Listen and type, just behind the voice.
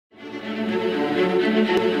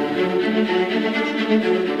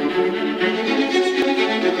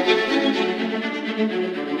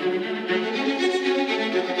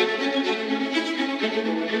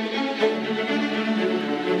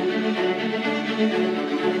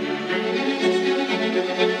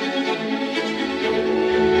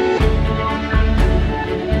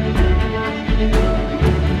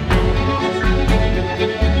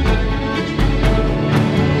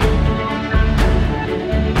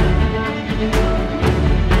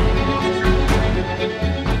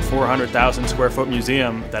Square foot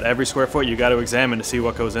museum that every square foot you got to examine to see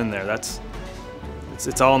what goes in there.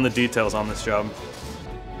 It's all in the details on this job.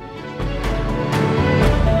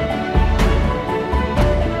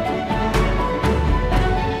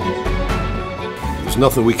 There's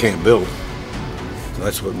nothing we can't build.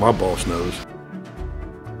 That's what my boss knows.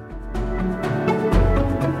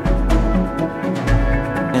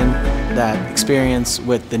 And that experience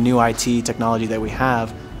with the new IT technology that we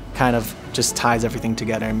have kind of just ties everything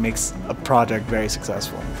together and makes a project very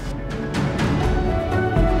successful.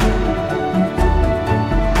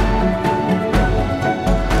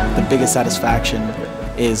 The biggest satisfaction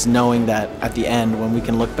is knowing that at the end, when we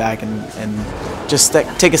can look back and just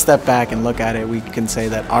take a step back and look at it, we can say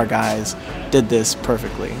that our guys did this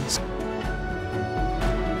perfectly.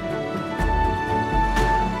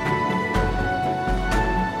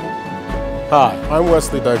 Hi, I'm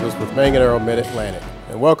Wesley Douglas with Manganaro Midatlantic,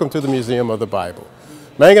 and welcome to the Museum of the Bible.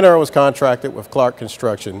 Manganaro was contracted with Clark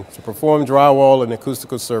Construction to perform drywall and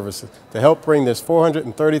acoustical services to help bring this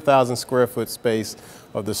 430,000 square foot space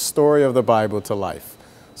of the story of the Bible to life.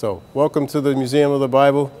 So, welcome to the Museum of the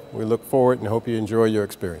Bible. We look forward and hope you enjoy your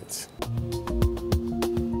experience.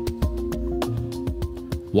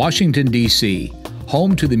 Washington, D.C.,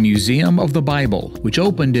 home to the Museum of the Bible, which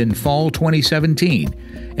opened in fall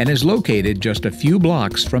 2017 and is located just a few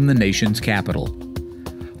blocks from the nation's capital.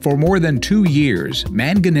 For more than 2 years,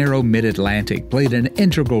 Manganaro Midatlantic played an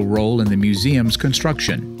integral role in the museum's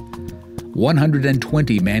construction.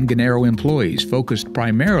 120 Manganaro employees focused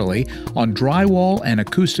primarily on drywall and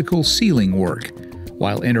acoustical ceiling work,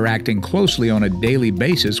 while interacting closely on a daily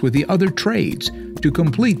basis with the other trades to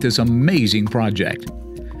complete this amazing project.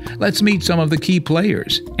 Let's meet some of the key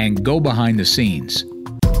players and go behind the scenes.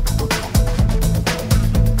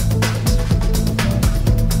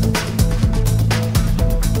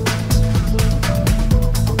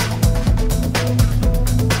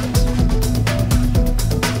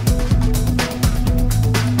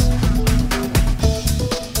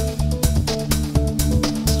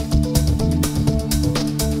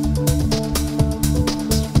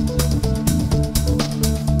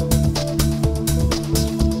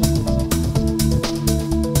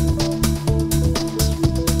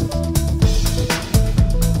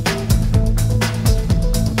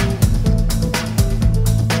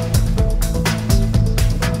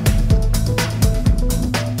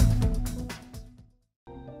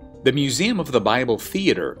 The Museum of the Bible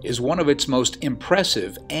Theater is one of its most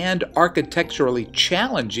impressive and architecturally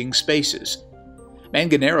challenging spaces.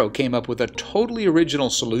 Manganaro came up with a totally original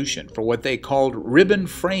solution for what they called ribbon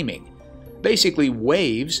framing, basically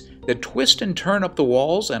waves that twist and turn up the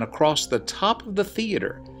walls and across the top of the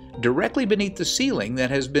theater, directly beneath the ceiling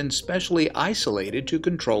that has been specially isolated to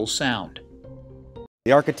control sound.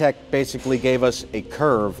 The architect basically gave us a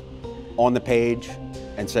curve on the page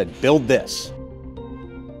and said, build this.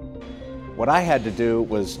 What I had to do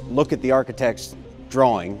was look at the architect's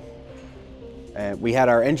drawing, and we had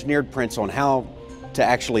our engineered prints on how to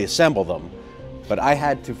actually assemble them, but I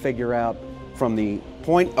had to figure out from the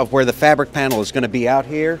point of where the fabric panel is going to be out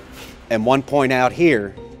here and one point out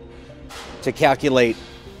here to calculate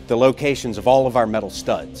the locations of all of our metal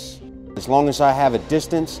studs. As long as I have a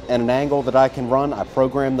distance and an angle that I can run, I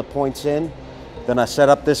program the points in, then I set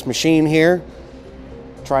up this machine here,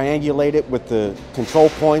 triangulate it with the control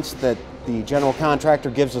points that the general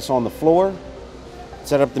contractor gives us on the floor,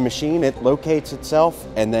 set up the machine, it locates itself,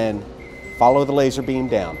 and then follow the laser beam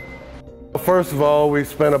down. First of all, we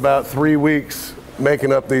spent about 3 weeks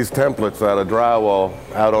making up these templates out of drywall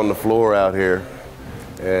out on the floor out here.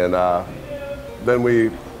 And then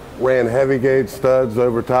we ran heavy gauge studs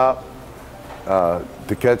over top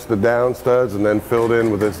to catch the down studs, and then filled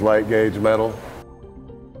in with this light gauge metal.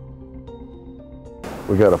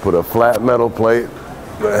 We got to put a flat metal plate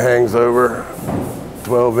that hangs over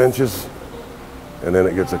 12 inches, and then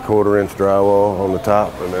it gets a 1/4 inch drywall on the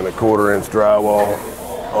top, and then a 1/4 inch drywall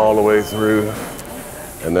all the way through,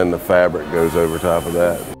 and then the fabric goes over top of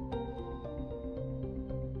that.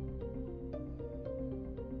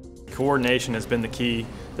 Coordination has been the key.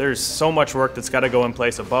 There's so much work that's got to go in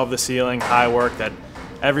place above the ceiling, high work that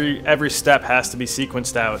every step has to be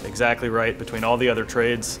sequenced out exactly right between all the other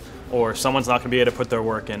trades, or someone's not going to be able to put their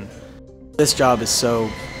work in. This job is so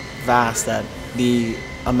vast that the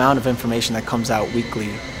amount of information that comes out weekly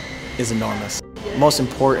is enormous. The most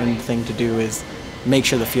important thing to do is make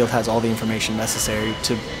sure the field has all the information necessary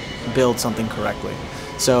to build something correctly.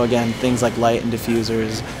 So again, things like light and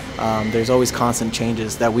diffusers, there's always constant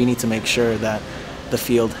changes that we need to make sure that the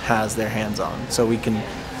field has their hands on, so we can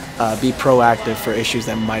be proactive for issues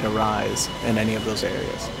that might arise in any of those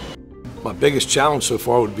areas. My biggest challenge so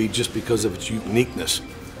far would be just because of its uniqueness.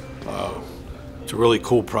 It's a really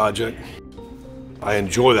cool project. I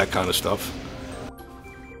enjoy that kind of stuff.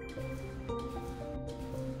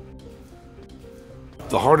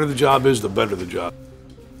 The harder the job is, the better the job.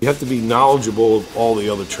 You have to be knowledgeable of all the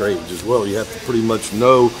other trades as well. You have to pretty much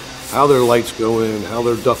know how their lights go in, how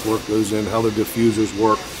their ductwork goes in, how their diffusers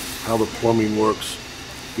work, how the plumbing works.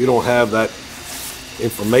 If you don't have that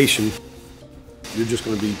information, you're just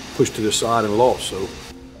going to be pushed to the side and lost. So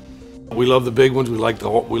we love the big ones. We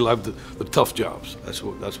love the tough jobs. That's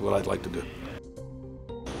what I'd like to do.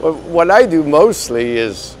 Well, what I do mostly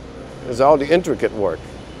is all the intricate work,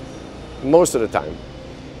 most of the time.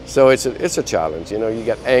 So it's a challenge. You know, you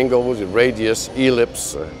get angles, radius,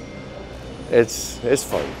 ellipse. It's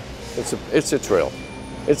fun. It's a thrill.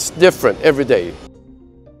 It's different every day.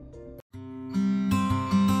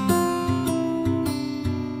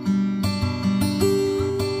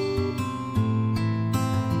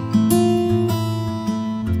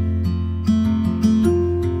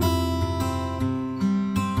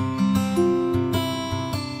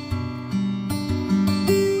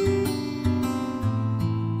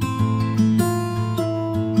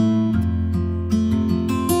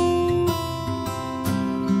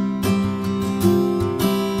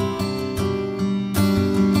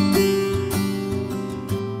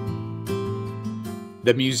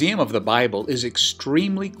 The Museum of the Bible is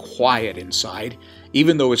extremely quiet inside,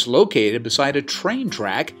 even though it's located beside a train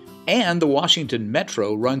track and the Washington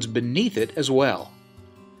Metro runs beneath it as well.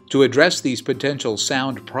 To address these potential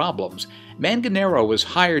sound problems, Manganaro was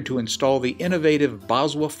hired to install the innovative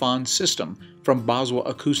BASWA Phon system from BASWA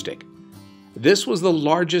Acoustic. This was the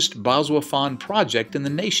largest BASWA Phon project in the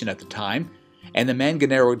nation at the time, and the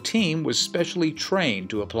Manganaro team was specially trained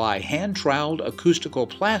to apply hand-troweled acoustical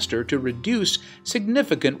plaster to reduce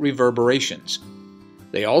significant reverberations.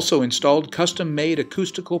 They also installed custom-made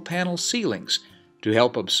acoustical panel ceilings to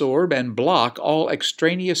help absorb and block all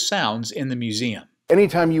extraneous sounds in the museum.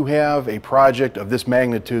 Anytime you have a project of this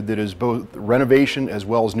magnitude that is both renovation as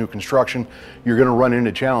well as new construction, you're going to run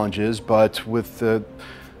into challenges, but with an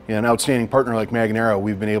outstanding partner like Manganaro,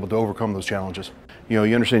 we've been able to overcome those challenges. You know,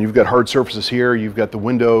 you understand you've got hard surfaces here, you've got the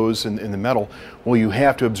windows and the metal. Well, you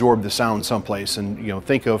have to absorb the sound someplace, and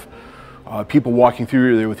think of people walking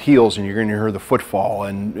through there with heels, and you're going to hear the footfall,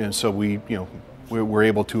 and so we're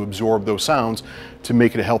able to absorb those sounds to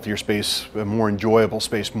make it a healthier space, a more enjoyable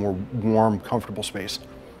space, more warm, comfortable space.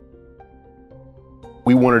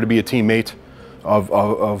 We wanted to be a teammate of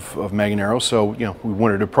Manganaro, so we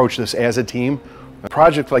wanted to approach this as a team. A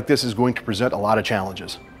project like this is going to present a lot of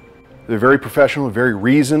challenges. They're very professional, very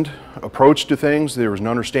reasoned approach to things. There was an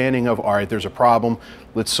understanding of, all right, there's a problem,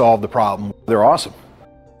 let's solve the problem. They're awesome.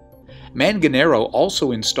 Manganaro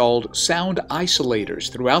also installed sound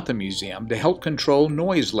isolators throughout the museum to help control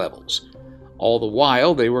noise levels. All the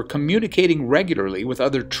while, they were communicating regularly with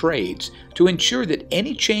other trades to ensure that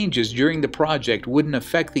any changes during the project wouldn't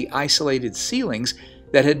affect the isolated ceilings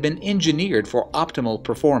that had been engineered for optimal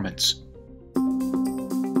performance.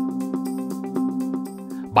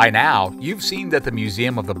 By now, you've seen that the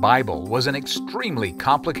Museum of the Bible was an extremely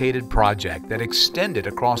complicated project that extended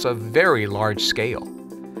across a very large scale.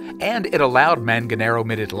 And it allowed Manganaro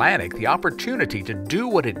Midatlantic the opportunity to do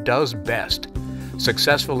what it does best: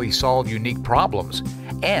 successfully solve unique problems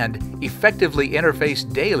and effectively interface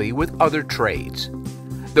daily with other trades.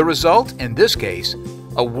 The result, in this case,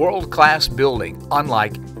 a world-class building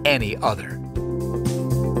unlike any other.